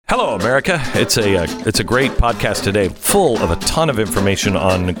Hello, America. It's a great podcast today, full of a ton of information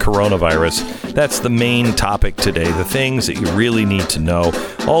on coronavirus. That's the main topic today, the things that you really need to know.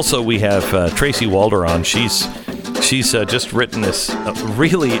 Also, we have Tracy Walder on. She's just written this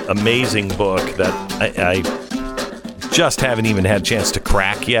really amazing book that I just haven't even had a chance to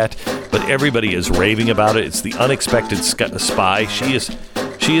crack yet, but everybody is raving about it. It's The Unexpected Spy.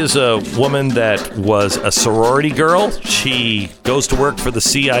 She is a woman that was a sorority girl. She goes to work for the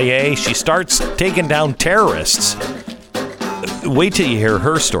CIA. She starts taking down terrorists. Wait till you hear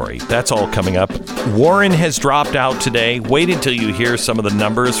her story. That's all coming up. Warren has dropped out today. Wait until you hear some of the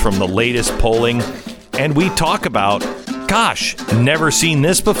numbers from the latest polling. And we talk about, gosh, never seen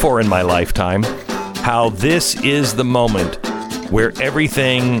this before in my lifetime, how this is the moment where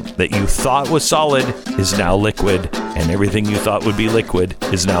everything that you thought was solid is now liquid, and everything you thought would be liquid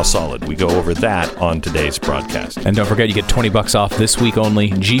is now solid. We go over that on today's broadcast. And don't forget, you get $20 off this week only.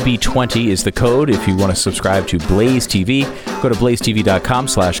 GB20 is the code if you want to subscribe to Blaze TV. Go to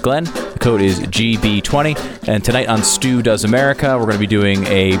blazetv.com/Glenn. The code is GB20. And tonight on Stu Does America, we're going to be doing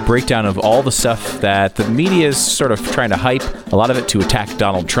a breakdown of all the stuff that the media is sort of trying to hype, a lot of it to attack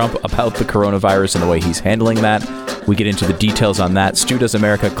Donald Trump about the coronavirus and the way he's handling that. We get into the details on that. Stu Does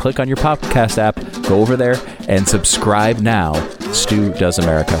America. Click on your podcast app, go over there, and subscribe now. Stu Does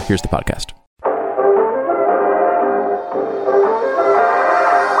America. Here's the podcast.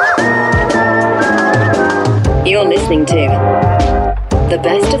 You're listening to the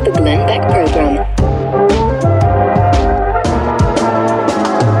best of the Glenn Beck program.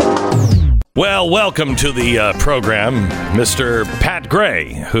 Well, welcome to the program, Mr. Pat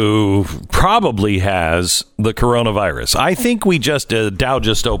Gray, who probably has the coronavirus. I think we Dow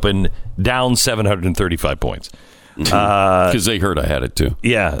just opened down 735 points. Because they heard I had it too.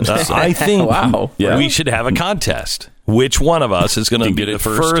 Yeah. I think Wow. we should have a contest. Which one of us is going to be the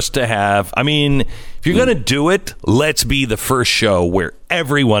first to have? I mean, if you're going to do it, let's be the first show where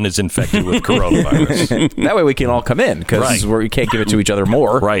everyone is infected with coronavirus. That way we can all come in, because we can't give it to each other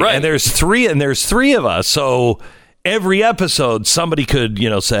more. Right. And there's three of us. So every episode, somebody could,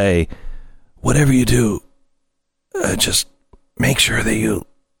 say, whatever you do, just make sure that you...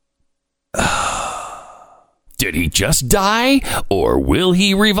 Did he just die, or will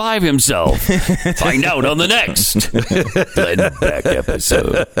he revive himself? Find out on the next Glenn Beck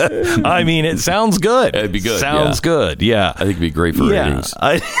episode. I mean, it sounds good. It'd be good. Sounds good. Yeah. I think it'd be great for ratings.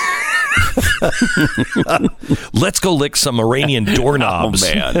 Let's go lick some Iranian doorknobs.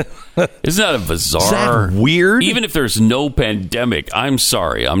 Oh, man. Isn't that a bizarre? Is that weird? Even if there's no pandemic, I'm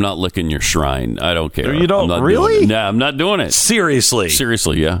sorry. I'm not licking your shrine. I don't care. You don't really? No, I'm not doing it. Seriously,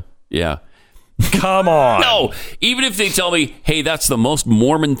 yeah. Yeah. Come on. No, even if they tell me, hey, that's the most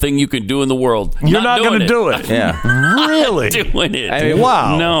Mormon thing you can do in the world. You're not going to do it. Yeah. Really? Doing it. I mean,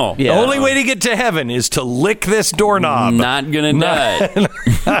 wow. No. Yeah. The only way to get to heaven is to lick this doorknob. Not going to die.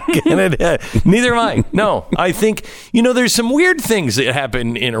 Not going to die. Neither am I. No. I think, there's some weird things that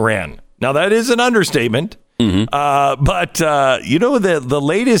happen in Iran. Now, that is an understatement. Mm-hmm. But the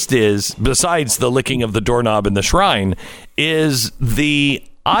latest is, besides the licking of the doorknob in the shrine, is the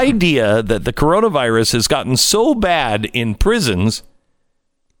idea that the coronavirus has gotten so bad in prisons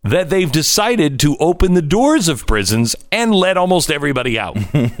that they've decided to open the doors of prisons and let almost everybody out.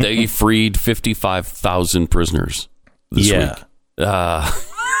 They freed 55,000 prisoners this week.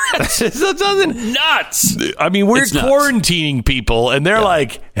 That's nuts. I mean, we're quarantining people, and they're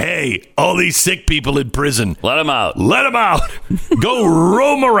like, hey, all these sick people in prison, let them out. Go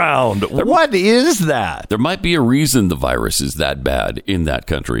roam around. What is that? There might be a reason the virus is that bad in that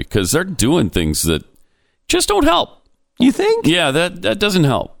country, because they're doing things that just don't help. You think? Yeah, that doesn't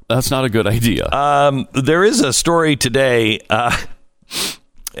help. That's not a good idea. There is a story today.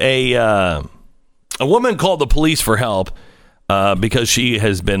 A woman called the police for help because she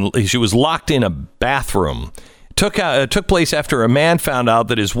was locked in a bathroom. Took place after a man found out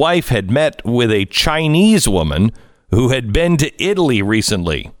that his wife had met with a Chinese woman who had been to Italy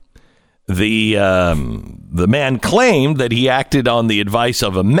recently. The man claimed that he acted on the advice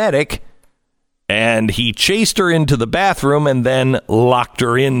of a medic, and he chased her into the bathroom and then locked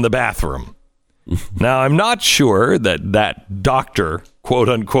her in the bathroom. Now, I'm not sure that doctor, quote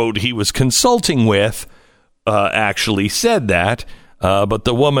unquote, he was consulting with actually said that, but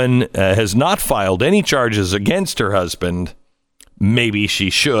the woman has not filed any charges against her husband. Maybe she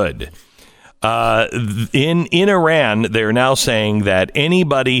should. In Iran, they're now saying that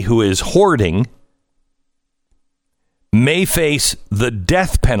anybody who is hoarding may face the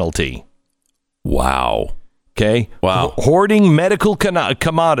death penalty. Wow. Okay. Wow. Hoarding medical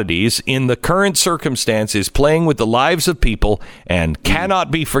commodities in the current circumstance is playing with the lives of people and cannot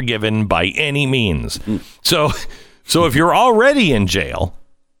be forgiven by any means. So if you're already in jail,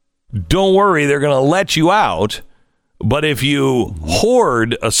 don't worry, they're going to let you out. But if you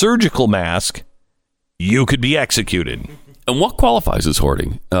hoard a surgical mask, you could be executed. And what qualifies as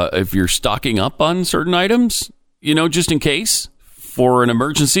hoarding? If you're stocking up on certain items, just in case for an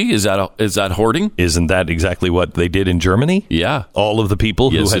emergency, is that hoarding? Isn't that exactly what they did in Germany? Yeah. All of the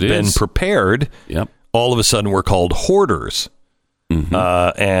people who had been prepared, all of a sudden were called hoarders.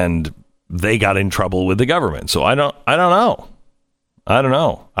 And they got in trouble with the government. So I don't know.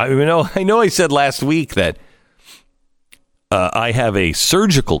 I know I said last week that I have a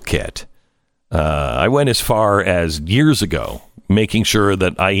surgical kit. I went as far as years ago, making sure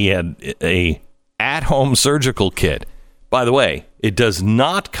that I had a at-home surgical kit. By the way, it does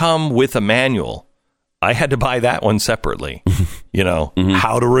not come with a manual. I had to buy that one separately.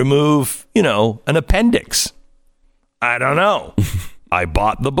 How to remove, an appendix. I don't know. I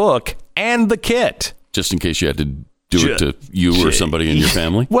bought the book and the kit. Just in case you had to do it to you or somebody in your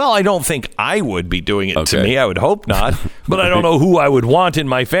family? Well, I don't think I would be doing it to me. I would hope not. But I don't know who I would want in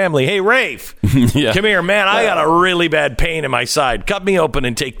my family. Hey, Rafe, come here, man. I got a really bad pain in my side. Cut me open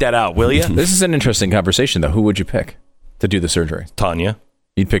and take that out, will you? This is an interesting conversation, though. Who would you pick to do the surgery? Tanya.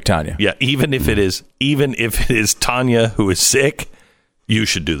 You'd pick Tanya. Yeah, even if it is Tanya who is sick, you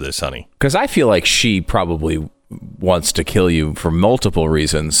should do this, honey. Because I feel like she probably wants to kill you for multiple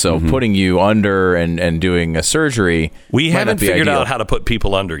reasons. So putting you under and doing a surgery, we haven't figured out how to put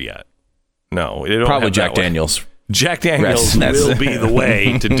people under yet. No, probably Jack Daniels. Jack Daniels will be the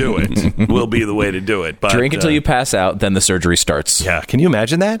way to do it. Will be the way to do it. But, drink until you pass out, then the surgery starts. Yeah, can you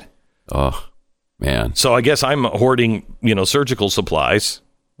imagine that? Oh, man. So I guess I'm hoarding, surgical supplies.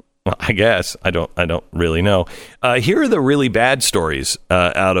 Well, I guess I don't really know. Here are the really bad stories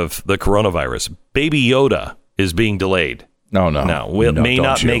out of the coronavirus. Baby Yoda is being delayed. No. May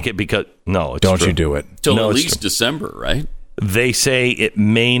not make it because it's don't true. You do it till at least December, right? They say it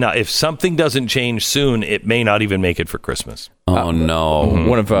may not. If something doesn't change soon, it may not even make it for Christmas. Oh no!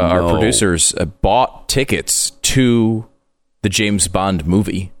 One of our producers bought tickets to the James Bond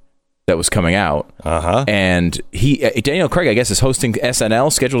movie that was coming out. And Daniel Craig, I guess, is hosting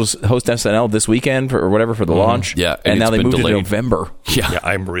SNL, scheduled to host SNL this weekend or whatever for the launch. Yeah, and now they moved it to November. Yeah,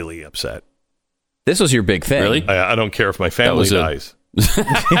 I'm really upset. This was your big thing. Really? I don't care if my family dies.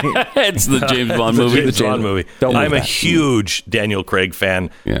 It's the James Bond movie. The James Bond movie. I'm a huge Daniel Craig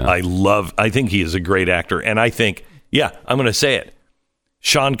fan. Yeah. I think he is a great actor. And I think, I'm going to say it.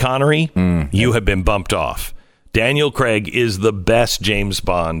 Sean Connery, you have been bumped off. Daniel Craig is the best James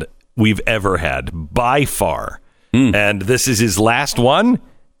Bond we've ever had, by far. And this is his last one,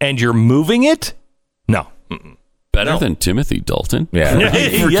 and you're moving it? No. Better than Timothy Dalton? Yeah.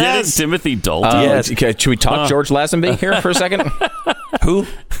 Forgetting Timothy Dalton? Yes. Okay, should we talk George Lazenby here for a second? Who?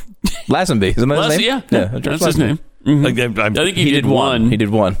 Lazenby. Isn't that his name? Yeah, that's his name. I think he did one. He did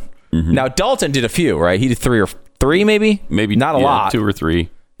one. Now, Dalton did a few, right? He did three, maybe? Maybe not a lot. 2 or 3.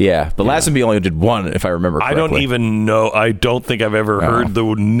 Yeah, but Lazenby only did one, if I remember correctly. I don't even know. I don't think I've ever heard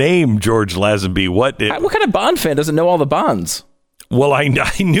the name George Lazenby. What kind of Bond fan doesn't know all the Bonds? Well, I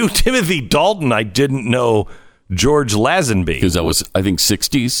knew Timothy Dalton. I didn't know George Lazenby. Because that was, I think,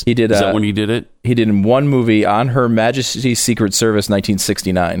 60s. He did. Is that when he did it? He did in one movie, On Her Majesty's Secret Service,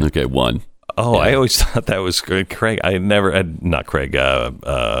 1969. Okay, one. Oh, yeah. I always thought that was Craig.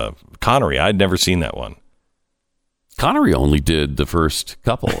 Connery. I'd never seen that one. Connery only did the first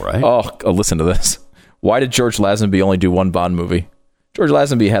couple, right? Oh, listen to this. Why did George Lazenby only do one Bond movie? George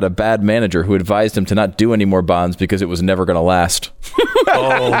Lazenby had a bad manager who advised him to not do any more Bonds because it was never going to last.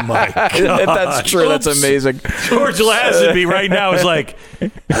 Oh, my God. That's true. That's amazing. George Lazenby right now is like,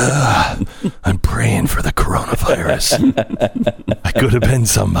 I'm praying for the coronavirus. I could have been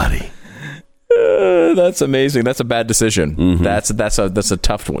somebody. That's amazing. That's a bad decision. That's a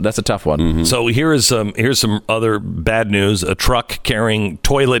tough one. That's a tough one. So here's some other bad news. A truck carrying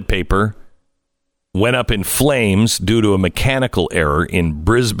toilet paper went up in flames due to a mechanical error in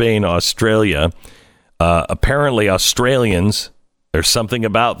Brisbane, Australia. Apparently, Australians, there's something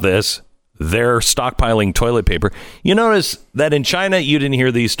about this. They're stockpiling toilet paper. You notice that in China, you didn't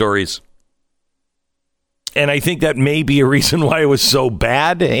hear these stories. And I think that may be a reason why it was so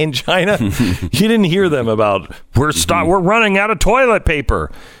bad in China. You didn't hear them about, we're running out of toilet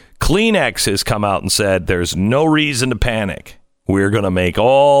paper. Kleenex has come out and said there's no reason to panic. We're going to make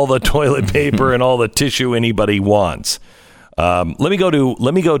all the toilet paper and all the tissue anybody wants. Let me go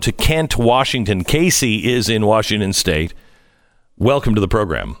to Kent, Washington. Casey is in Washington State. Welcome to the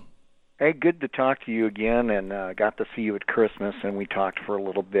program. Hey, good to talk to you again, and got to see you at Christmas, and we talked for a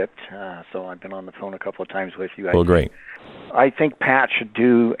little bit, so I've been on the phone a couple of times with you. Well, great. I think Pat should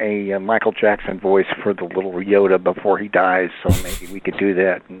do a Michael Jackson voice for the little Yoda before he dies, so maybe we could do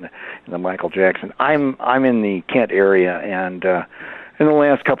that in the Michael Jackson. I'm in the Kent area, and in the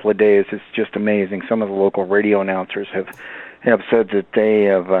last couple of days, it's just amazing. Some of the local radio announcers have said that they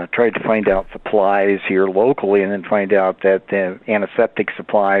have tried to find out supplies here locally, and then find out that the antiseptic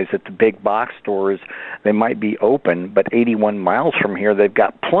supplies at the big box stores, they might be open, but 81 miles from here, they've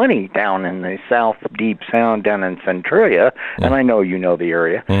got plenty down in the South Deep Sound down in Centralia, and I know you know the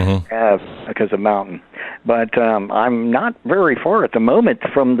area because of Mountain. But I'm not very far at the moment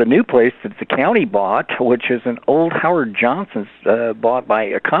from the new place that the county bought, which is an old Howard Johnson's bought by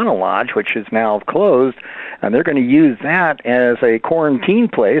Econo Lodge, which is now closed, and they're going to use that as a quarantine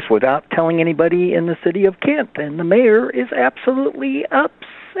place without telling anybody in the city of Kent, and the mayor is absolutely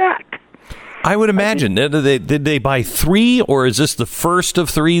upset. I would imagine. Did they buy 3, or is this the first of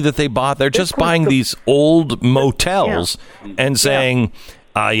 3 that they bought? They're just buying these old motels and saying,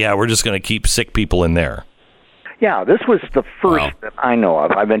 we're just going to keep sick people in there. Yeah, this was the first that I know of.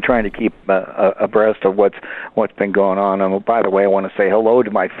 I've been trying to keep abreast of what's been going on. And by the way, I want to say hello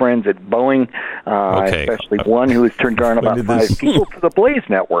to my friends at Boeing, especially one who has turned on about 5 people to the Blaze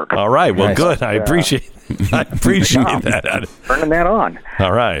Network. All right, well, good. I appreciate that. Turning that on.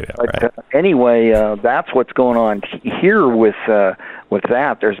 All right. Anyway, that's what's going on here with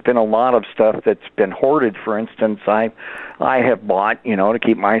that. There's been a lot of stuff that's been hoarded. For instance, I have bought, to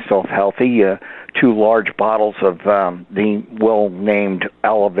keep myself healthy, 2 large bottles of the well-named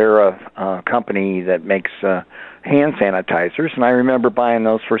aloe vera company that makes hand sanitizers, and I remember buying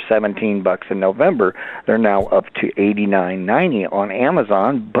those for $17 in November. They're now up to $89.90 on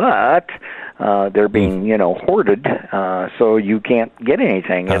Amazon, but they're being, hoarded, so you can't get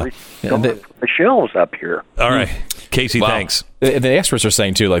anything. Everything's going to the shelves up here. All right. Casey, thanks. The experts are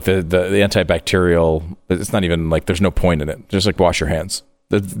saying, too, like the antibacterial, it's not even like there's no point in it. Just like wash your hands.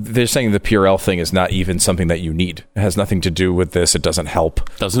 They're saying the Purell thing is not even something that you need. It has nothing to do with this. It doesn't help.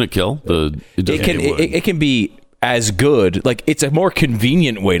 Doesn't it kill? It can be as good. Like, it's a more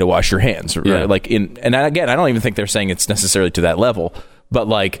convenient way to wash your hands. Right? Yeah. And again, I don't even think they're saying it's necessarily to that level. But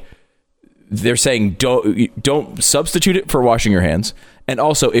like, they're saying don't substitute it for washing your hands. And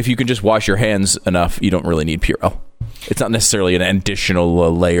also, if you can just wash your hands enough, you don't really need Purell. It's not necessarily an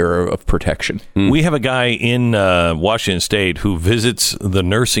additional layer of protection. We have a guy in Washington State who visits the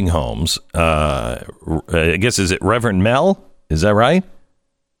nursing homes. I guess, is it Reverend Mel? Is that right?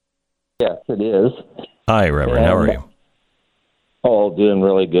 Yes, it is. Hi, Reverend. How are you? Oh, doing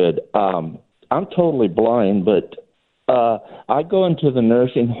really good. I'm totally blind, but I go into the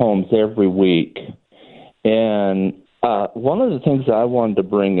nursing homes every week. And one of the things I wanted to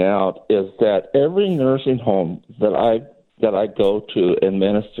bring out is that every nursing home that I go to and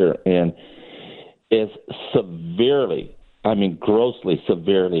minister in is severely, grossly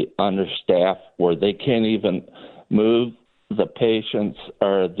severely understaffed, where they can't even move the patients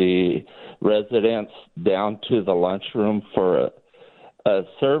or the residents down to the lunchroom for a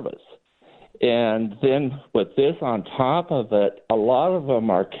service. And then with this on top of it, a lot of them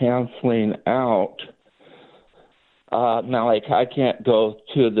are canceling out. Now, I can't go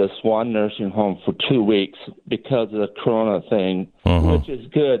to this one nursing home for 2 weeks because of the corona thing, which is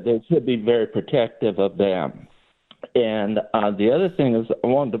good. They should be very protective of them. And the other thing is I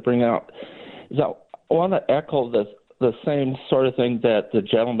wanted to bring out is I want to echo the same sort of thing that the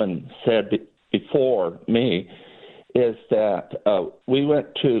gentleman said before me, is that we went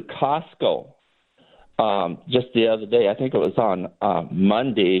to Costco just the other day. I think it was on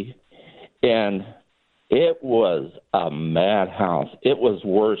Monday, and it was a madhouse. It was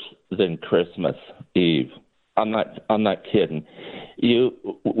worse than Christmas Eve. I'm not kidding.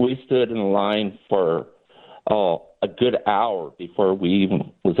 We stood in line for a good hour before we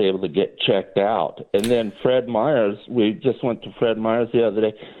even was able to get checked out. And then Fred Meyer's, we just went to Fred Meyer's the other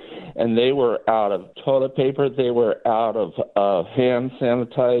day, and they were out of toilet paper. They were out of hand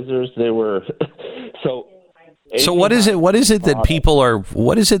sanitizers. They were So what is it that people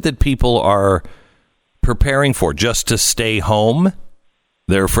are preparing for? Just to stay home?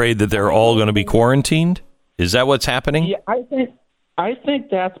 They're afraid that they're all going to be quarantined? Is that what's happening? Yeah, I think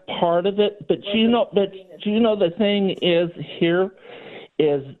that's part of it. But the thing is here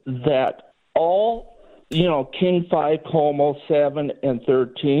is that all King 5, Como 7, and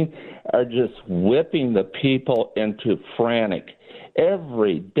 13 are just whipping the people into frantic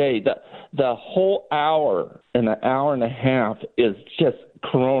every day. The whole hour and an hour and a half is just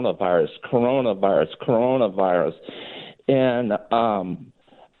coronavirus. And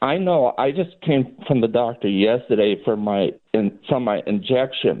I know. I just came from the doctor yesterday from my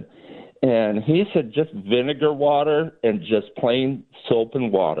injection, and he said just vinegar water and just plain soap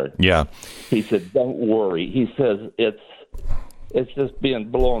and water. Yeah. He said, don't worry. He says it's just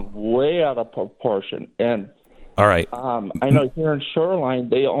being blown way out of proportion. And all right. I know here in Shoreline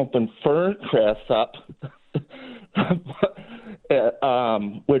they opened Ferncrest up,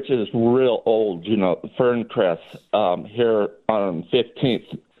 which is real old. Ferncrest here on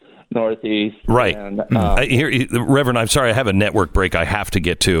 15th Northeast. Right. And, here, Reverend, I'm sorry, I have a network break I have to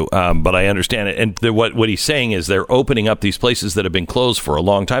get to, but I understand it. And what he's saying is they're opening up these places that have been closed for a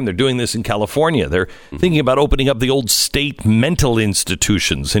long time. They're doing this in California. They're thinking about opening up the old state mental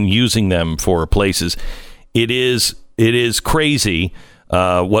institutions and using them for places. It is crazy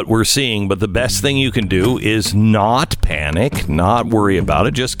what we're seeing, but the best thing you can do is not panic, not worry about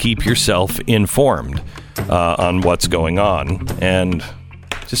it. Just keep yourself informed on what's going on, and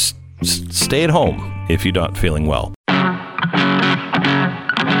just stay at home if you're not feeling well.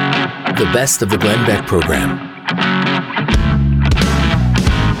 The best of the Glenn Beck program.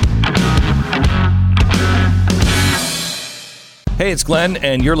 Hey, it's Glenn,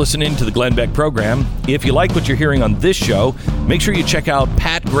 and you're listening to the Glenn Beck program. If you like what you're hearing on this show, make sure you check out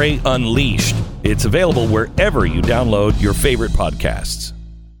Pat Gray Unleashed. It's available wherever you download your favorite podcasts.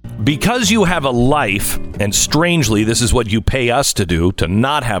 Because you have a life, and strangely, this is what you pay us to do, to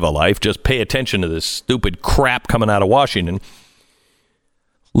not have a life, just pay attention to this stupid crap coming out of Washington.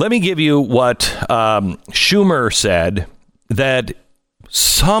 Let me give you what Schumer said that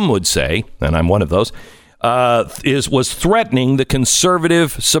some would say, and I'm one of those, was threatening the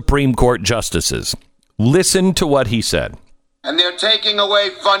conservative Supreme Court justices. Listen to what he said. And they're taking away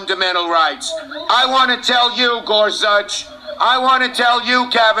fundamental rights. I want to tell you, Gorsuch, I want to tell you,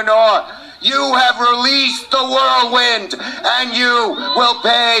 Kavanaugh, you have released the whirlwind, and you will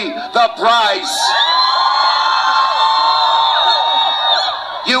pay the price.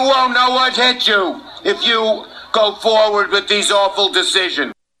 You won't know what hit you if you go forward with these awful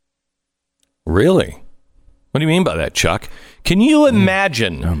decisions. Really? What do you mean by that, Chuck? Can you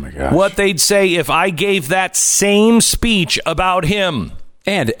imagine what they'd say if I gave that same speech about him?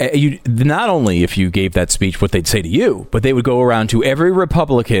 And you not only if you gave that speech what they'd say to you, but they would go around to every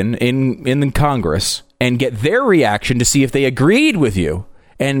Republican in the Congress and get their reaction to see if they agreed with you.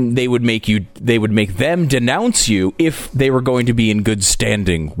 And they would make them denounce you if they were going to be in good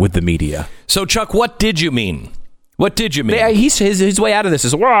standing with the media. So, Chuck, what did you mean? What did you mean? His way out of this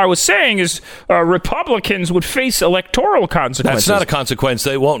is, what I was saying is Republicans would face electoral consequences. That's not a consequence.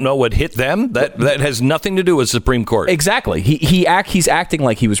 They won't know what hit them. That has nothing to do with Supreme Court. Exactly. He's acting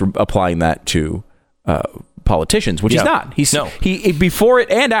like he was applying that to politicians, which he's not. He before it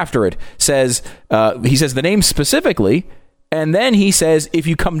and after it says he says the name specifically. And then he says, if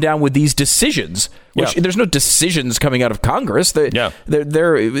you come down with these decisions, which there's no decisions coming out of Congress. They're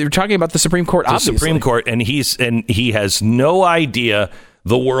talking about the Supreme Court, obviously. The Supreme Court, and he has no idea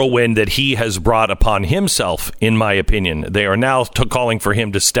the whirlwind that he has brought upon himself, in my opinion. They are now calling for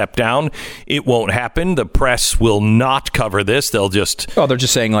him to step down. It won't happen. The press will not cover this. They'll just... they're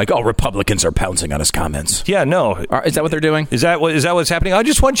just saying Republicans are pouncing on his comments. Yeah, no. Is that what they're doing? Is that what's happening? I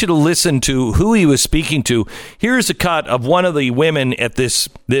just want you to listen to who he was speaking to. Here's a cut of one of the women at this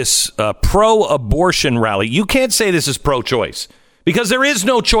pro-abortion rally. You can't say this is pro-choice, because there is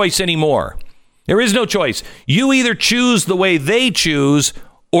no choice anymore. There is no choice. You either choose the way they choose,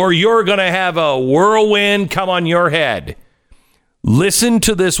 or you're going to have a whirlwind come on your head. Listen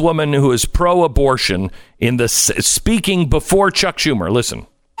to this woman who is pro-abortion speaking before Chuck Schumer. Listen.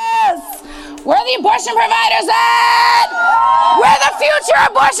 Yes. Where are the abortion providers at? Where are the future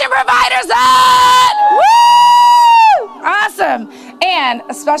abortion providers at? Woo! Awesome. And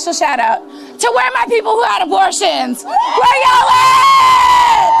a special shout out to where my people who had abortions. Where y'all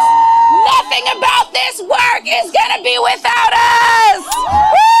at? Nothing about this work is going to be without us.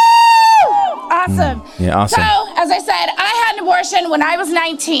 Woo! Awesome. Yeah, awesome. So, as I said, I had an abortion when I was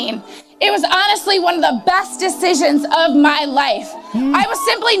 19. It was honestly one of the best decisions of my life. I was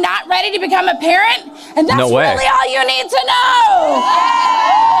simply not ready to become a parent, and that's really all you need to know.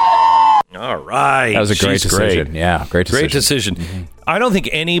 All right. That was a great decision. Great. Yeah, great decision. Great decision. Mm-hmm. I don't think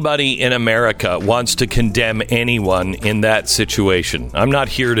anybody in America wants to condemn anyone in that situation. I'm not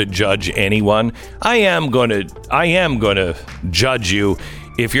here to judge anyone. I am going to judge you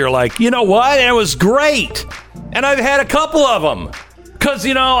if you're like, you know what? It was great. And I've had a couple of them. Because,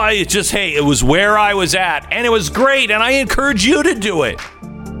 it was where I was at, and it was great, and I encourage you to do it.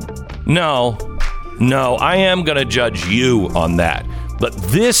 No, I am going to judge you on that. But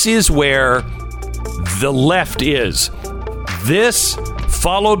this is where the left is. This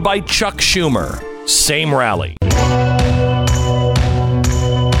followed by Chuck Schumer. Same rally.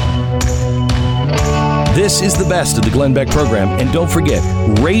 This is the best of the Glenn Beck program, and don't forget,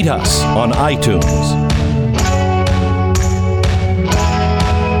 rate us on iTunes.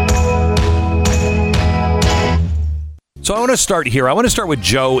 So I want to start here. I want to start with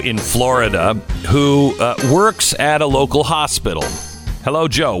Joe in Florida, who works at a local hospital. Hello,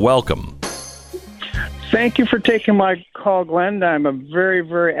 Joe. Welcome. Thank you for taking my call, Glenn. I'm a very,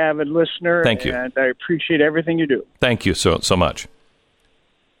 very avid listener. Thank you. And I appreciate everything you do. Thank you so much.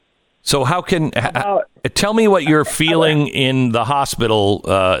 So tell me what you're feeling in the hospital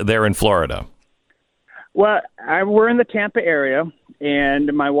there in Florida. Well, we're in the Tampa area,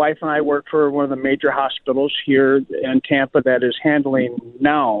 and my wife and I work for one of the major hospitals here in Tampa that is handling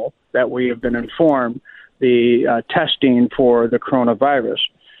now, that we have been informed, the testing for the coronavirus.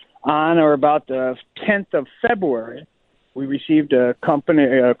 On or about the 10th of February, we received a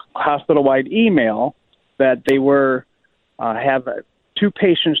hospital-wide email that they were have two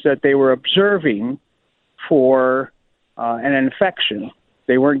patients that they were observing for an infection.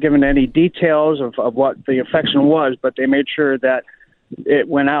 They weren't given any details of what the infection was, but they made sure that it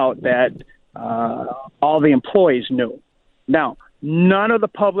went out that all the employees knew. Now, none of the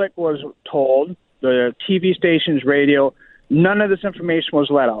public was told, the TV stations, radio, none of this information was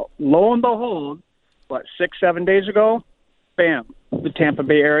let out. Lo and behold, 6-7 days ago, bam, the Tampa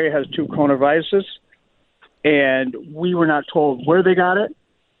Bay area has two coronaviruses, and we were not told where they got it,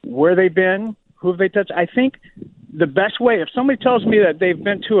 where they've been, who have they touched. I think the best way, if somebody tells me that they've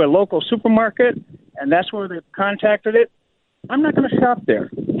been to a local supermarket and that's where they've contacted it, I'm not going to shop there.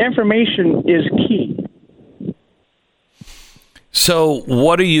 Information is key. So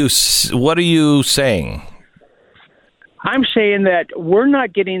what are you saying? I'm saying that we're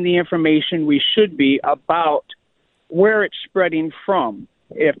not getting the information we should be about where it's spreading from.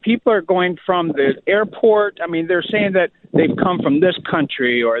 If people are going from the airport, I mean, they're saying that they've come from this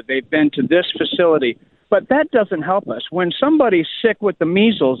country or they've been to this facility, but that doesn't help us. When somebody's sick with the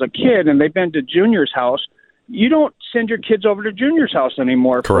measles, a kid, and they've been to Junior's house, you don't send your kids over to Junior's house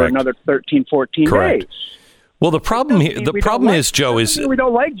anymore for another 13, 14 days. Well, the problem is, Joe, is we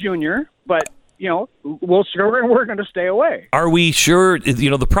don't like Junior, but we're going to stay away. Are we sure?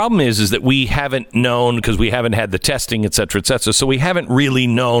 The problem is that we haven't known because we haven't had the testing, et cetera, et cetera. So we haven't really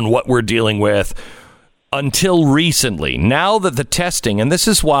known what we're dealing with until recently. Now that the testing, and this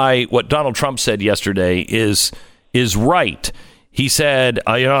is why what Donald Trump said yesterday is right. He said,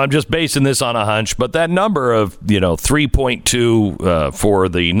 I'm just basing this on a hunch, but that number of 3.2 for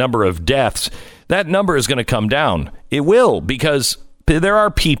the number of deaths, that number is going to come down. It will, because there are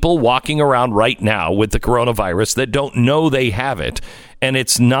people walking around right now with the coronavirus that don't know they have it, and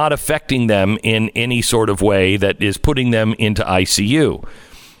it's not affecting them in any sort of way that is putting them into ICU.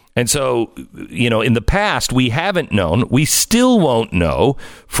 And so, in the past, we haven't known. We still won't know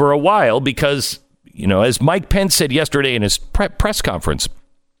for a while because, as Mike Pence said yesterday in his press conference,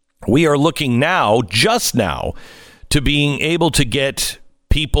 we are looking just now, to being able to get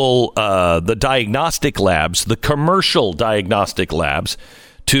people, the diagnostic labs, the commercial diagnostic labs,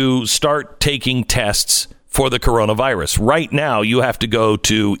 to start taking tests for the coronavirus. Right now, you have to go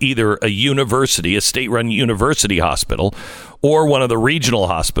to either a university, a state-run university hospital, or one of the regional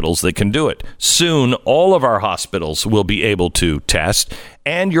hospitals that can do it. Soon, all of our hospitals will be able to test,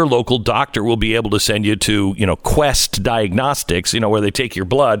 and your local doctor will be able to send you to, Quest Diagnostics, where they take your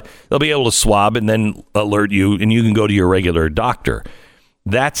blood. They'll be able to swab and then alert you, and you can go to your regular doctor.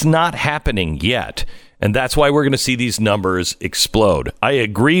 That's not happening yet, and that's why we're going to see these numbers explode. I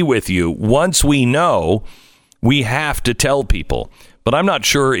agree with you. Once we know, we have to tell people. But I'm not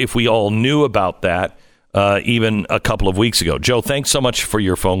sure if we all knew about that even a couple of weeks ago. Joe, thanks so much for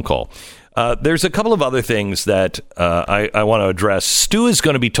your phone call. There's a couple of other things that I want to address. Stu is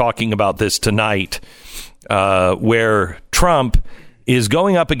going to be talking about this tonight, where Trump is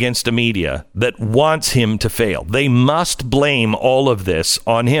going up against a media that wants him to fail. They must blame all of this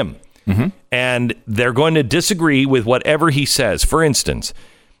on him. Mm-hmm. And they're going to disagree with whatever he says. For instance,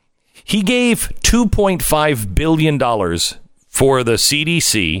 he gave $2.5 billion for the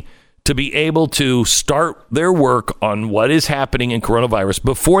CDC to be able to start their work on what is happening in coronavirus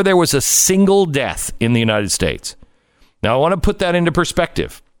before there was a single death in the United States. Now, I want to put that into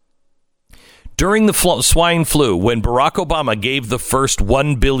perspective. During the swine flu, when Barack Obama gave the first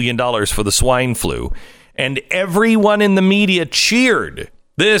 $1 billion for the swine flu, and everyone in the media cheered,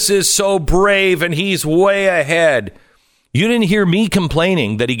 this is so brave and he's way ahead. You didn't hear me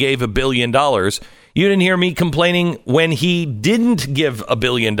complaining that he gave $1 billion. You didn't hear me complaining when he didn't give $1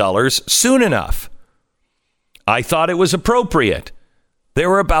 billion soon enough. I thought it was appropriate. there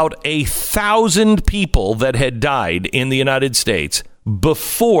were about 1,000 people that had died in the United States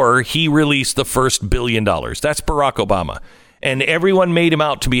before he released the first $1 billion. That's Barack Obama. And everyone made him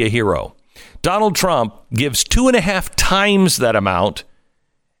out to be a hero. Donald Trump gives 2.5 times that amount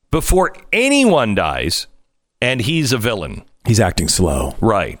before anyone dies, and he's a villain. He's acting slow.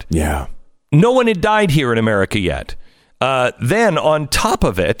 Right. Yeah. No one had died here in America yet. Then on top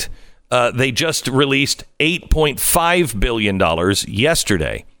of it, they just released $8.5 billion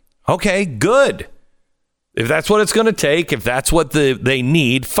yesterday. Okay, good. If that's what it's going to take, if that's what they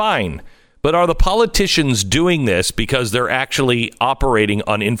need, fine. But are the politicians doing this because they're actually operating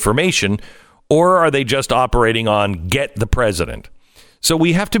on information, or are they just operating on get the president? So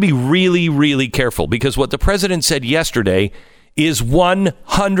we have to be really, really careful, because what the president said yesterday is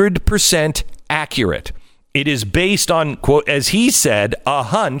 100% accurate. It is based on, quote, as he said, a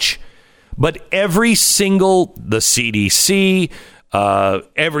hunch. But the CDC,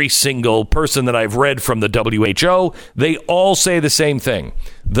 every single person that I've read from the WHO, they all say the same thing.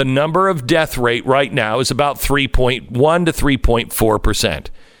 The number of death rate right now is about 3.1 to 3.4%.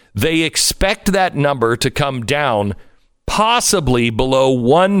 They expect that number to come down possibly below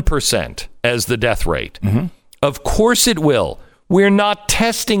 1% as the death rate. Mm-hmm. Of course it will. We're not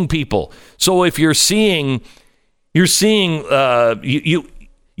testing people. So if you're seeing you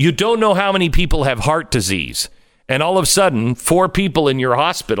don't know how many people have heart disease, and all of a sudden 4 people in your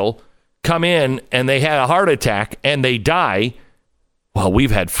hospital come in and they had a heart attack and they die. Well,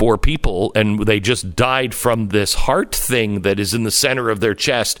 we've had 4 people and they just died from this heart thing that is in the center of their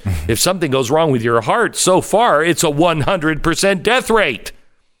chest. If something goes wrong with your heart, so far it's a 100% death rate.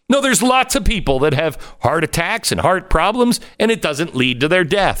 No, there's lots of people that have heart attacks and heart problems, and it doesn't lead to their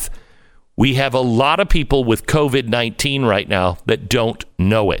death. We have a lot of people with COVID-19 right now that don't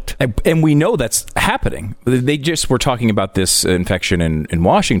know it. And we know that's happening. They just were talking about this infection in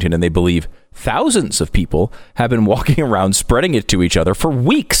Washington, and they believe thousands of people have been walking around spreading it to each other for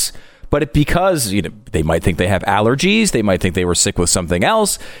weeks. But because they might think they have allergies, they might think they were sick with something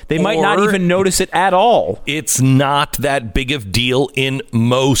else, they might not even notice it at all. It's not that big of a deal in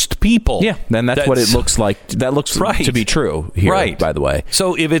most people. Yeah, then that's what it looks like. That looks right to be true here, right, by the way.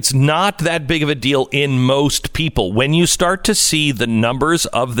 So if it's not that big of a deal in most people, when you start to see the numbers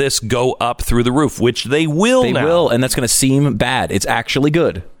of this go up through the roof, which they will now. They will, and that's going to seem bad. It's actually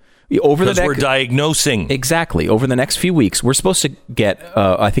good. Because we're diagnosing. Exactly. Over the next few weeks, we're supposed to get,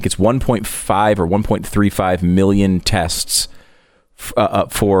 I think it's 1.5 or 1.35 million tests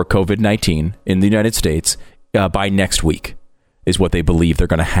for COVID-19 in the United States by next week, is what they believe they're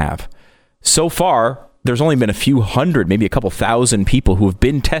going to have. So far, there's only been a few hundred, maybe a couple thousand people who have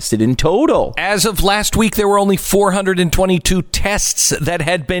been tested in total. As of last week, there were only 422 tests that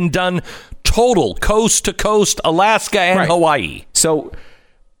had been done total, coast to coast, Alaska and Hawaii. So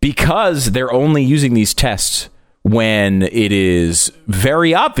because they're only using these tests when it is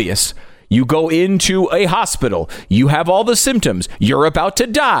very obvious, you go into a hospital, you have all the symptoms, you're about to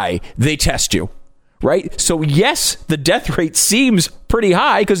die, they test you, right? So yes, the death rate seems pretty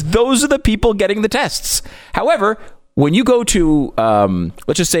high because those are the people getting the tests. However, when you go to,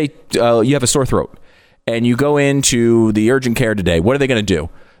 let's just say you have a sore throat and you go into the urgent care today, what are they going to do?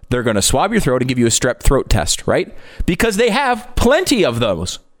 They're going to swab your throat and give you a strep throat test, right? Because they have plenty of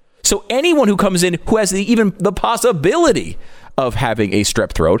those. So anyone who comes in who has even the possibility of having a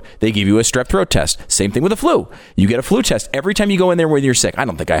strep throat, they give you a strep throat test. Same thing with the flu. You get a flu test every time you go in there when you're sick. I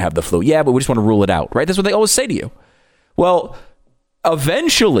don't think I have the flu. Yeah, but we just want to rule it out, right? That's what they always say to you. Well,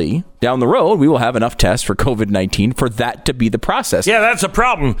 eventually, down the road, we will have enough tests for COVID-19 for that to be the process. Yeah, that's a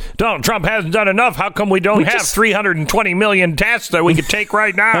problem. Donald Trump hasn't done enough. How come we don't have 320 million tests that we could take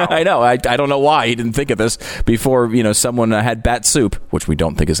right now? I know. I don't know why he didn't think of this before, someone had bat soup, which we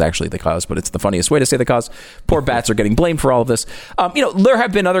don't think is actually the cause, but it's the funniest way to say the cause. Poor bats are getting blamed for all of this. There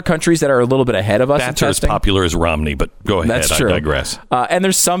have been other countries that are a little bit ahead of us. Bats are as popular as Romney, but go ahead. That's true. I digress. And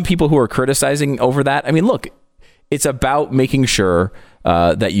there's some people who are criticizing over that. I mean, look, it's about making sure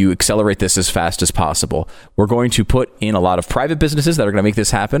that you accelerate this as fast as possible. We're going to put in a lot of private businesses that are going to make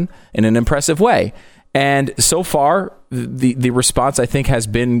this happen in an impressive way. And so far, the response, I think, has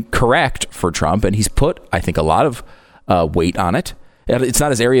been correct for Trump. And he's put, I think, a lot of weight on it. It's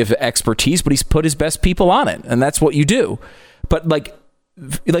not his area of expertise, but he's put his best people on it. And that's what you do. But like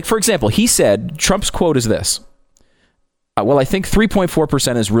for example, he said, Trump's quote is this. Well, I think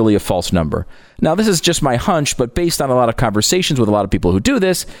 3.4% is really a false number. Now, this is just my hunch, but based on a lot of conversations with a lot of people who do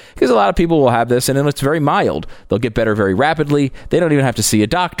this, because a lot of people will have this, and it's very mild. They'll get better very rapidly. They don't even have to see a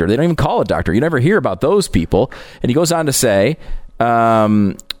doctor. They don't even call a doctor. You never hear about those people. And he goes on to say,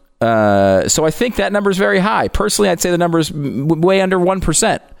 So I think that number is very high. Personally, I'd say the number is way under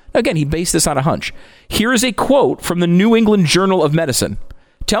 1%. Again, he based this on a hunch. Here is a quote from the New England Journal of Medicine.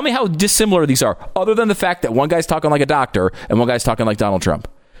 Tell me how dissimilar these are, other than the fact that one guy's talking like a doctor and one guy's talking like Donald Trump.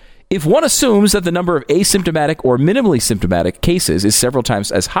 If one assumes that the number of asymptomatic or minimally symptomatic cases is several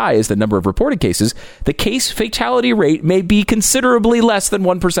times as high as the number of reported cases, the case fatality rate may be considerably less than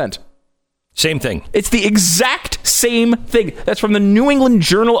 1%. Same thing. It's the exact same thing. That's from the New England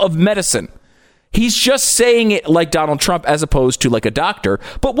Journal of Medicine. He's just saying it like Donald Trump as opposed to like a doctor.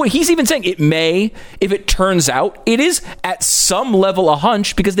 But what he's even saying, it may, if it turns out, it is at some level a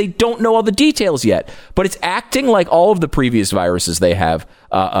hunch because they don't know all the details yet. But it's acting like all of the previous viruses they have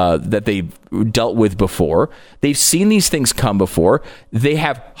that they've dealt with before. They've seen these things come before. They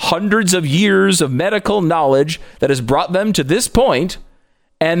have hundreds of years of medical knowledge that has brought them to this point.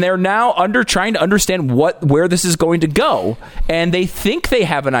 And they're now trying to understand where this is going to go. And they think they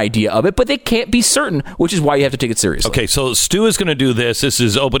have an idea of it, but they can't be certain, which is why you have to take it seriously. Okay, so Stu is going to do this. This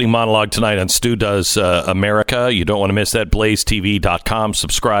is opening monologue tonight on Stu Does America. You don't want to miss that. BlazeTV.com.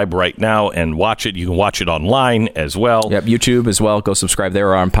 Subscribe right now and watch it. You can watch it online as well. Yep, YouTube as well. Go subscribe there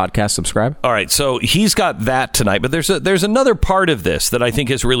or on podcast. Subscribe. All right, so he's got that tonight. But there's another part of this that I think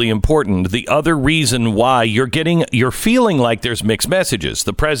is really important. The other reason why you're feeling like there's mixed messages.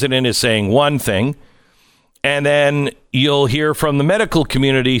 The president is saying one thing, and then you'll hear from the medical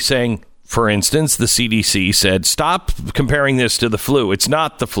community saying, for instance, the CDC said, stop comparing this to the flu. It's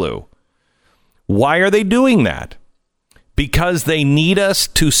not the flu. Why are they doing that? Because they need us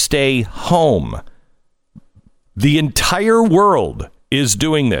to stay home. The entire world is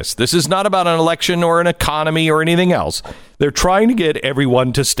doing this. This is not about an election or an economy or anything else. They're trying to get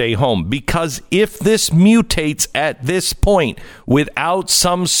everyone to stay home because if this mutates at this point without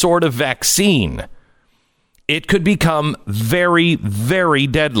some sort of vaccine, it could become very, very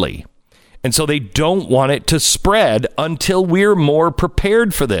deadly. And so they don't want it to spread until we're more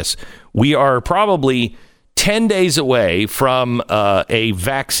prepared for this. We are probably 10 days away from a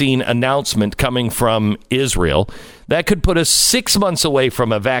vaccine announcement coming from Israel. That could put us 6 months away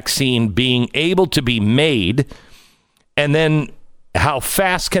from a vaccine being able to be made. And then how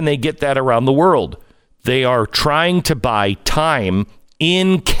fast can they get that around the world? They are trying to buy time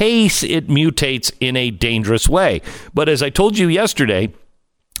in case it mutates in a dangerous way. But as I told you yesterday,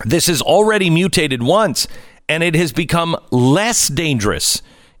 this has already mutated once, and it has become less dangerous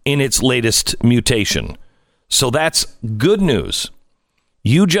in its latest mutation. So that's good news.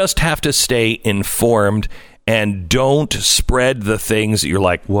 You just have to stay informed and don't spread the things that you're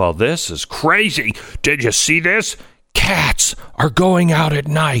like, well, this is crazy. Did you see this? Cats are going out at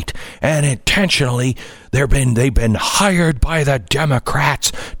night and intentionally they've been hired by the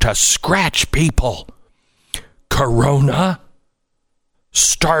Democrats to scratch people. Corona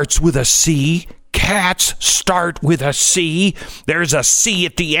starts with a C. Cats start with a C. There's a C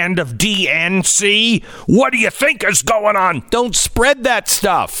at the end of DNC. What do you think is going on? Don't spread that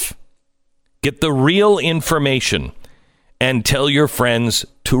stuff. Get the real information and tell your friends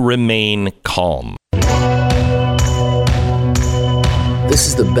to remain calm. This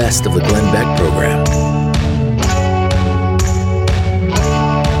is the best of the Glenn Beck program.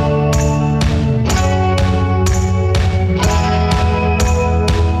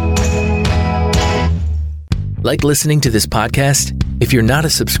 Like listening to this podcast? If you're not a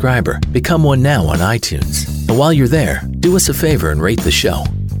subscriber, become one now on iTunes. And while you're there, do us a favor and rate the show.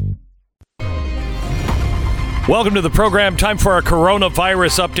 Welcome to the program. Time for our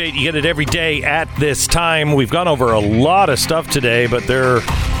coronavirus update. You get it every day at this time. We've gone over a lot of stuff today, but there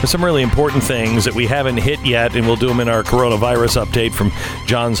are some really important things that we haven't hit yet, and we'll do them in our coronavirus update from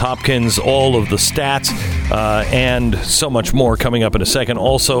Johns Hopkins, all of the stats, and so much more coming up in a second.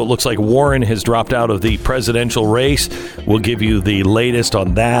 Also, it looks like Warren has dropped out of the presidential race. We'll give you the latest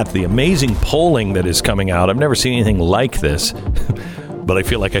on that, the amazing polling that is coming out. I've never seen anything like this, but I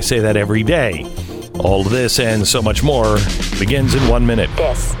feel like I say that every day. All of this and so much more begins in 1 minute.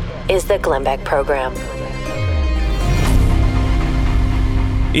 This is the Glenn Beck program.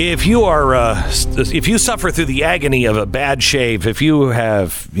 If you suffer through the agony of a bad shave, if you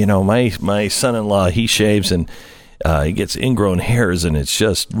have, my son-in-law, he shaves and he gets ingrown hairs and it's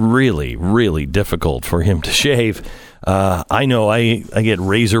just really, really difficult for him to shave. I know I get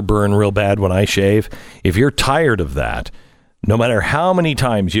razor burn real bad when I shave. If you're tired of that, no matter how many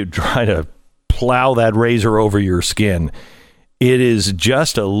times you try to plow that razor over your skin, it is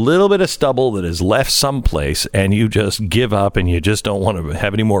just a little bit of stubble that is left someplace and you just give up and you just don't want to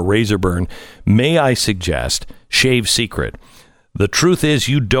have any more razor burn. May I suggest Shave Secret? The truth is,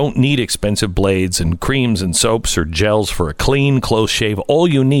 you don't need expensive blades and creams and soaps or gels for a clean, close shave. All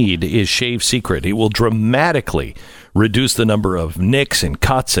you need is Shave Secret. It will dramatically reduce the number of nicks and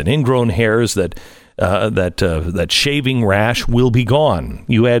cuts and ingrown hairs that shaving rash will be gone.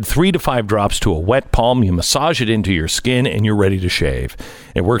 You add 3 to 5 drops to a wet palm, you massage it into your skin, and you're ready to shave.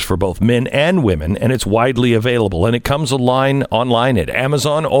 It works for both men and women, and it's widely available. And it comes online at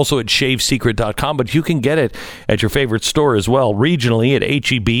Amazon, also at shavesecret.com, but you can get it at your favorite store as well, regionally at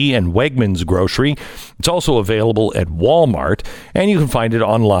H-E-B and Wegmans Grocery. It's also available at Walmart, and you can find it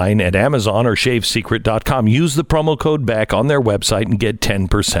online at Amazon or shavesecret.com. Use the promo code BECK on their website and get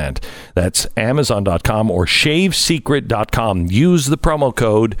 10%. That's Amazon.com or shavesecret.com. Use the promo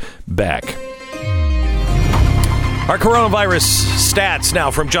code BECK. Our coronavirus stats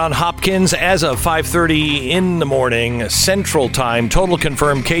now from Johns Hopkins as of 5:30 in the morning Central Time. Total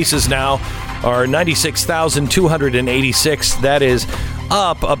confirmed cases now are 96,286. That is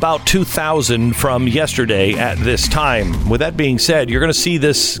up about 2,000 from yesterday at this time. With that being said, you're going to see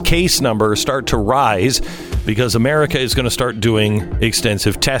this case number start to rise because America is going to start doing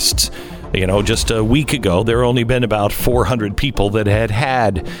extensive tests. You know, just a week ago, there only been about 400 people that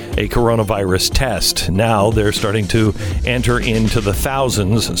had a coronavirus test. Now they're starting to enter into the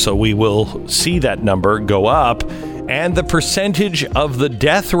thousands, so we will see that number go up. And the percentage of the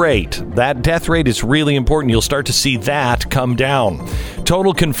death rate, that death rate is really important. You'll start to see that come down.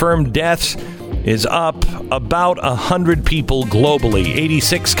 Total confirmed deaths is up about 100 people globally.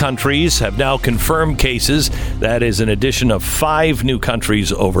 86 countries have now confirmed cases. That is an addition of 5 new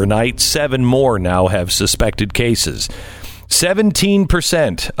countries overnight. 7 more now have suspected cases.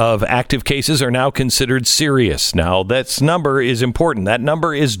 17% of active cases are now considered serious. Now, that number is important. That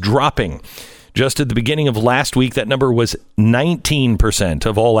number is dropping. Just at the beginning of last week, that number was 19%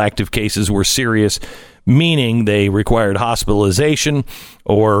 of all active cases were serious, meaning they required hospitalization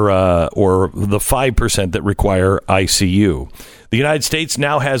or the 5% that require ICU. The United States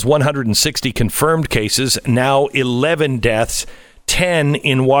now has 160 confirmed cases, now 11 deaths, 10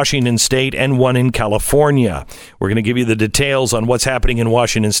 in Washington State and 1 in California. We're going to give you the details on what's happening in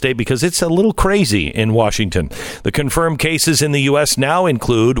Washington State because it's a little crazy in Washington. The confirmed cases in the U.S. now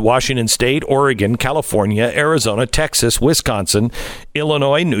include Washington State, Oregon, California, Arizona, Texas, Wisconsin,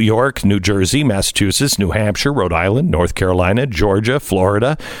 Illinois, New York, New Jersey, Massachusetts, New Hampshire, Rhode Island, North Carolina, Georgia,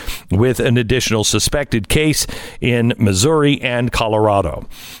 Florida, with an additional suspected case in Missouri and Colorado.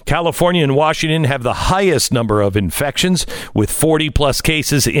 California and Washington have the highest number of infections with 40-plus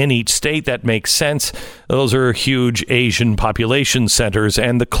cases in each state. That makes sense. Those are huge Asian population centers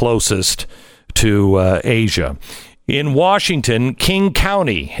and the closest to Asia. In Washington, King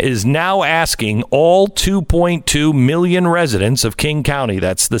County is now asking all 2.2 million residents of King County,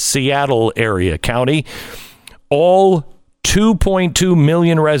 that's the Seattle area county, all 2.2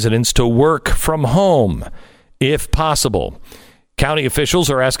 million residents to work from home, if possible. County officials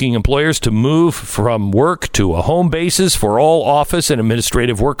are asking employers to move from work to a home basis for all office and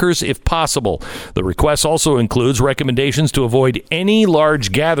administrative workers, if possible. The request also includes recommendations to avoid any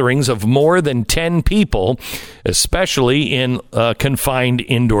large gatherings of more than 10 people, especially in confined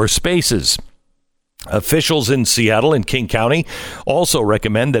indoor spaces. Officials in Seattle and King County also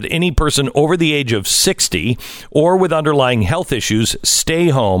recommend that any person over the age of 60 or with underlying health issues stay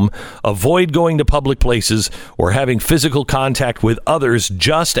home, avoid going to public places or having physical contact with others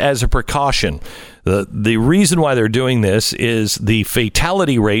just as a precaution. The reason why they're doing this is the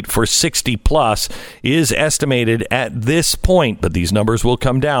fatality rate for 60 plus is estimated at this point, but these numbers will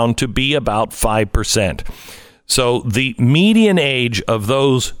come down to be about 5%. So the median age of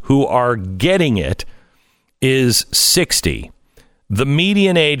those who are getting it is 60. The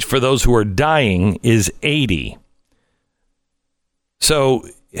median age for those who are dying is 80. So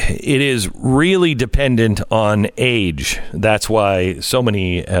it is really dependent on age. That's why so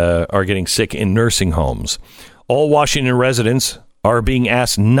many are getting sick in nursing homes. All Washington residents are being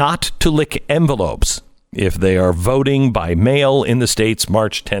asked not to lick envelopes if they are voting by mail in the state's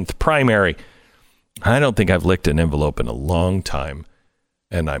March 10th primary. I don't think I've licked an envelope in a long time,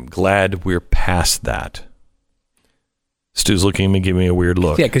 and I'm glad we're past that. Stu's looking at me, giving me a weird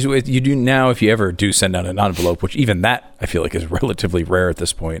look. Yeah, because you do now, if you ever do send out an envelope, which even that I feel like is relatively rare at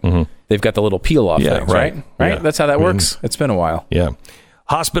this point, they've got the little peel-off things, right? Right? Yeah. That's how that works? It's been a while. Yeah.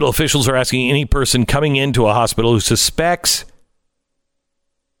 Hospital officials are asking any person coming into a hospital who suspects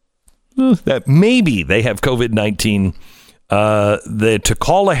that maybe they have COVID-19 to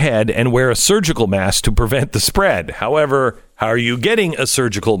call ahead and wear a surgical mask to prevent the spread. However, how are you getting a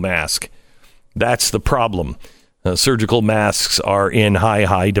surgical mask? That's the problem. Surgical masks are in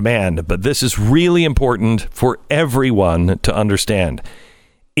high demand, but this is really important for everyone to understand.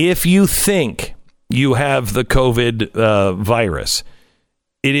 If you think you have the COVID virus,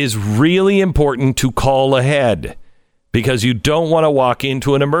 it is really important to call ahead, because you don't want to walk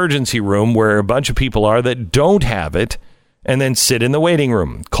into an emergency room where a bunch of people are that don't have it and then sit in the waiting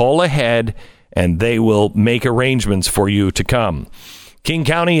room. Call ahead and they will make arrangements for you to come. King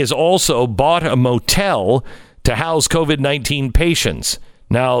County has also bought a motel to house COVID-19 patients.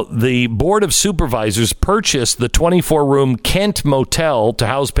 Now, the Board of Supervisors purchased the 24-room Kent Motel to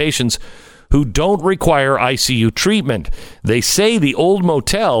house patients who don't require ICU treatment. They say the old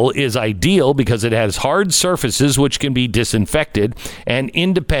motel is ideal because it has hard surfaces which can be disinfected and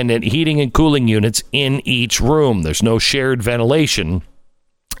independent heating and cooling units in each room. There's no shared ventilation,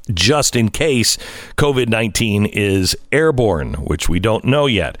 just in case COVID-19 is airborne, which we don't know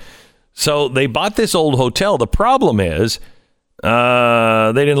yet. So they bought this old hotel. The problem is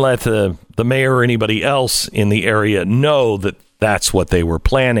they didn't let the mayor or anybody else in the area know that that's what they were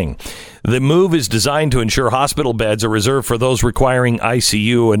planning. The move is designed to ensure hospital beds are reserved for those requiring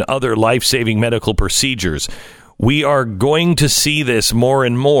ICU and other life-saving medical procedures. We are going to see this more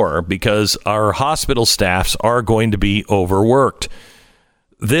and more because our hospital staffs are going to be overworked.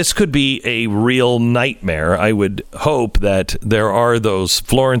 This could be a real nightmare. I would hope that there are those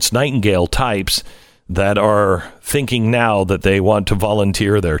Florence Nightingale types that are thinking now that they want to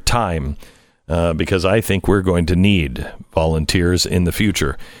volunteer their time, because I think we're going to need volunteers in the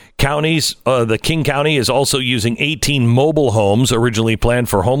future. Counties, the King County is also using 18 mobile homes originally planned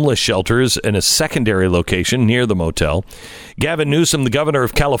for homeless shelters in a secondary location near the motel. Gavin Newsom, the governor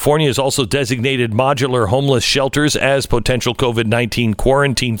of California, has also designated modular homeless shelters as potential COVID-19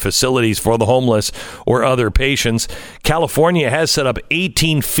 quarantine facilities for the homeless or other patients. California has set up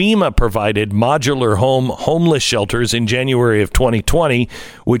 18 FEMA-provided modular homeless shelters in January of 2020,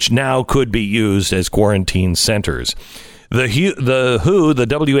 which now could be used as quarantine centers. The WHO, the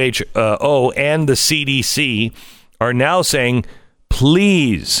WHO, and the CDC are now saying,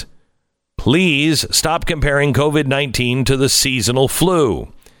 please stop comparing COVID-19 to the seasonal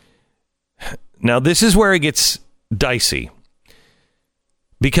flu. Now, this is where it gets dicey,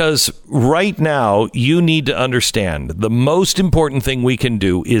 because right now you need to understand the most important thing we can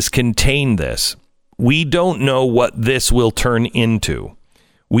do is contain this. We don't know what this will turn into.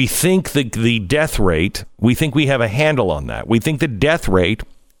 We think the death rate, we think we have a handle on that. We think the death rate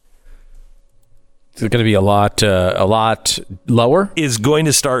is going to be a lot lower, is going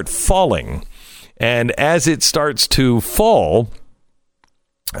to start falling. And as it starts to fall,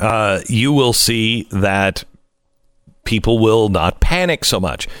 you will see that people will not panic so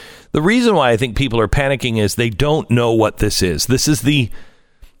much. The reason why I think people are panicking is they don't know what this is. This is the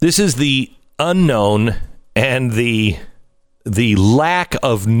unknown and the lack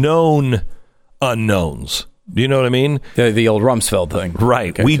of known unknowns. Do you know what I mean? The old Rumsfeld thing.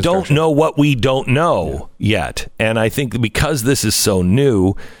 Right. We don't know what we don't know yet. And I think because this is so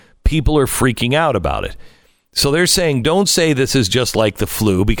new, people are freaking out about it. So they're saying, don't say this is just like the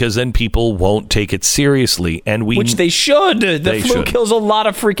flu, because then people won't take it seriously. Which they should. The flu kills a lot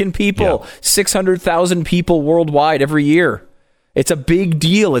of freaking people. Yeah. 600,000 people worldwide every year. It's a big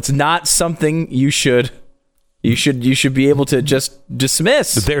deal. It's not something you should be able to just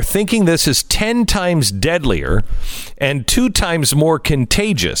dismiss. They're thinking this is 10 times deadlier and 2 times more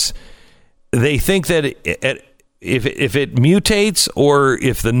contagious. They think that if it mutates, or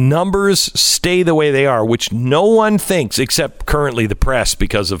if the numbers stay the way they are, which no one thinks except currently the press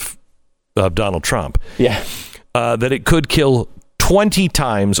because of Donald Trump, that it could kill 20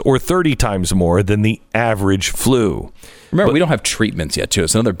 times or 30 times more than the average flu. Remember, we don't have treatments yet, too.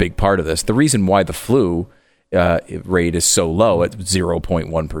 It's another big part of this. The reason why the flu rate is so low at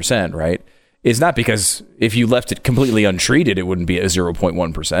 0.1%, right, is not because if you left it completely untreated, it wouldn't be at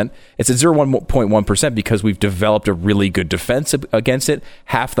 0.1%. It's at 0.1% because we've developed a really good defense against it.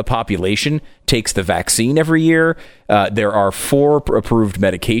 Half the population takes the vaccine every year. There are 4 approved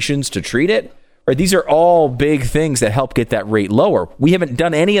medications to treat it. Right? These are all big things that help get that rate lower. We haven't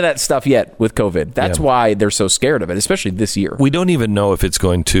done any of that stuff yet with COVID. That's why they're so scared of it, especially this year. We don't even know if it's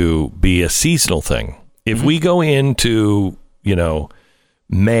going to be a seasonal thing. If we go into,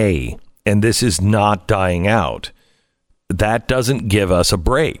 May and this is not dying out, that doesn't give us a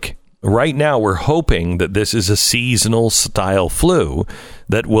break. Right now, we're hoping that this is a seasonal style flu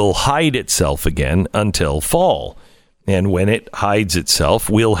that will hide itself again until fall. And when it hides itself,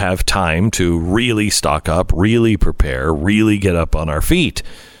 we'll have time to really stock up, really prepare, really get up on our feet.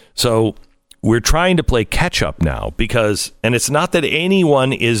 So we're trying to play catch up now and it's not that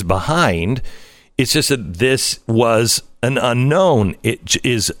anyone is behind. It's just that this was an unknown. It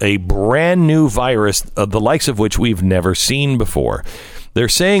is a brand new virus, the likes of which we've never seen before. They're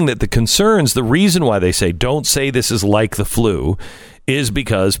saying that the reason why they say don't say this is like the flu is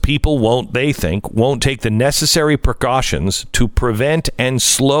because people won't take the necessary precautions to prevent and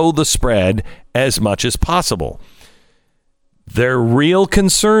slow the spread as much as possible. Their real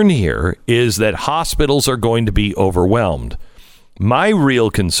concern here is that hospitals are going to be overwhelmed. My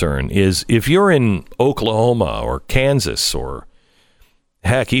real concern is if you're in Oklahoma or Kansas or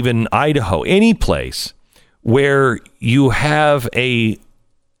heck, even Idaho, any place where you have a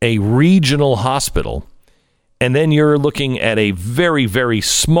regional hospital, and then you're looking at a very, very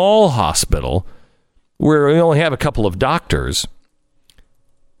small hospital where we only have a couple of doctors.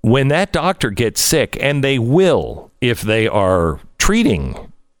 When that doctor gets sick, and they will if they are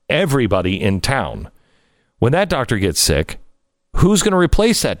treating everybody in town, when that doctor gets sick, who's going to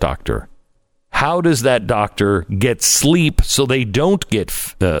replace that doctor? How does that doctor get sleep so they don't get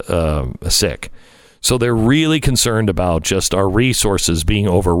sick? So they're really concerned about just our resources being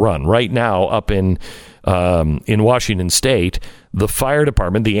overrun. Right now, up in Washington State, the fire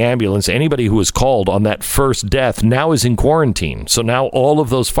department, the ambulance, anybody who was called on that first death now is in quarantine. So now all of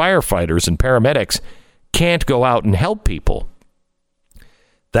those firefighters and paramedics can't go out and help people.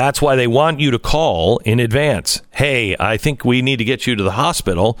 That's why they want you to call in advance. Hey, I think we need to get you to the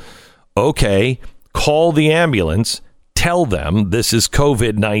hospital. Okay, call the ambulance. Tell them this is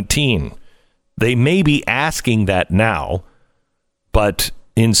COVID-19. They may be asking that now, but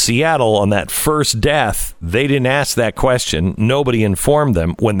in Seattle on that first death, they didn't ask that question. Nobody informed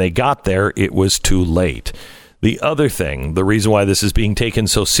them. When they got there, it was too late. The other thing, the reason why this is being taken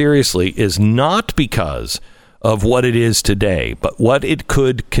so seriously is not because of what it is today, but what it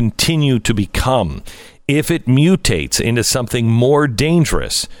could continue to become if it mutates into something more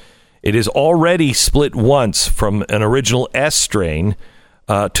dangerous. It is already split once from an original S strain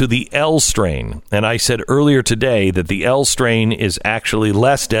to the L strain. And I said earlier today that the L strain is actually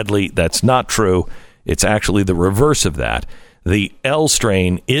less deadly. That's not true. It's actually the reverse of that. The L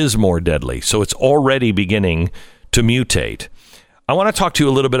strain is more deadly. So it's already beginning to mutate. I want to talk to you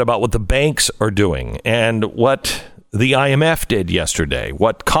a little bit about what the banks are doing and what the IMF did yesterday,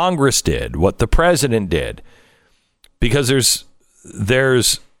 what Congress did, what the president did, because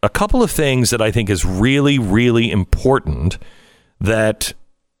there's a couple of things that I think is really, really important that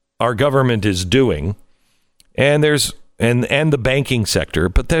our government is doing, and the banking sector,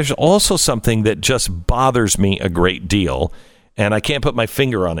 but there's also something that just bothers me a great deal, and I can't put my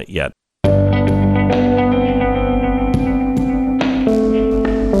finger on it yet.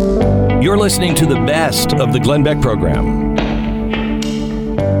 You're listening to the best of the Glenn Beck program.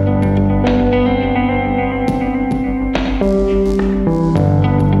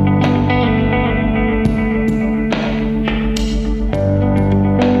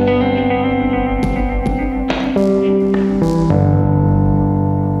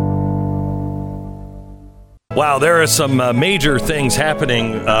 Wow, there are some major things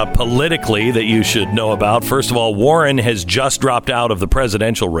happening politically that you should know about. First of all, Warren has just dropped out of the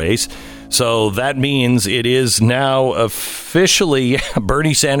presidential race. So that means it is now officially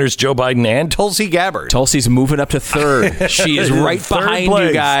Bernie Sanders, Joe Biden, and Tulsi Gabbard. Tulsi's moving up to third. She is right behind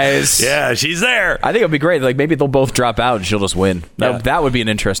you guys. Yeah, she's there. I think it would be great. Like maybe they'll both drop out and she'll just win. That would be an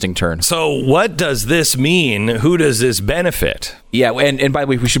interesting turn. So what does this mean? Who does this benefit? Yeah, and by the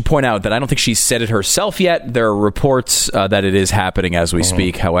way, we should point out that I don't think she's said it herself yet. There are reports that it is happening as we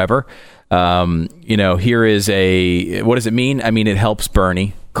speak. However, here is what does it mean? I mean, it helps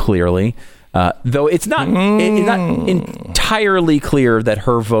Bernie, clearly. Though it's not entirely clear that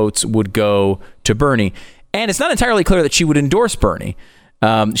her votes would go to Bernie. And it's not entirely clear that she would endorse Bernie.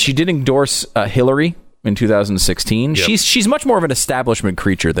 She did endorse Hillary in 2016. Yep. She's much more of an establishment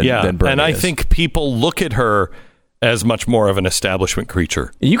creature than Bernie and I think people look at her as much more of an establishment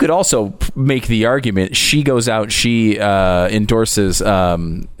creature. You could also make the argument she goes out, she endorses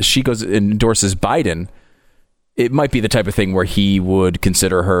Biden. It might be the type of thing where he would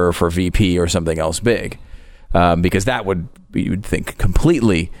consider her for VP or something else big, because that would, you would think,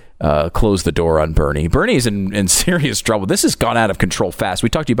 completely close the door on Bernie. Bernie is in serious trouble. This has gone out of control fast. We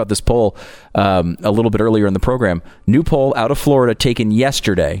talked to you about this poll a little bit earlier in the program. New poll out of Florida taken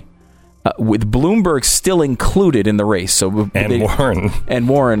yesterday. With Bloomberg still included in the race, and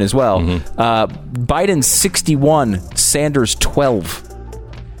Warren as well. Mm-hmm. Biden 61, Sanders 12.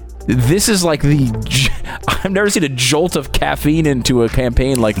 This is like I've never seen a jolt of caffeine into a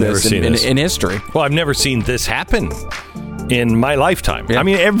campaign like this in history. Well, I've never seen this happen in my lifetime. Yeah. I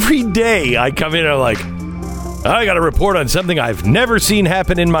mean, every day I come in and I'm like, I got to report on something I've never seen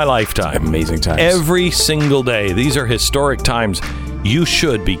happen in my lifetime. Amazing times. Every single day. These are historic times. You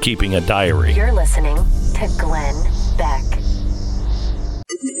should be keeping a diary. You're listening to Glenn Beck.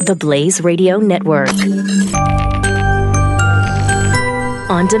 The Blaze Radio Network.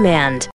 On demand.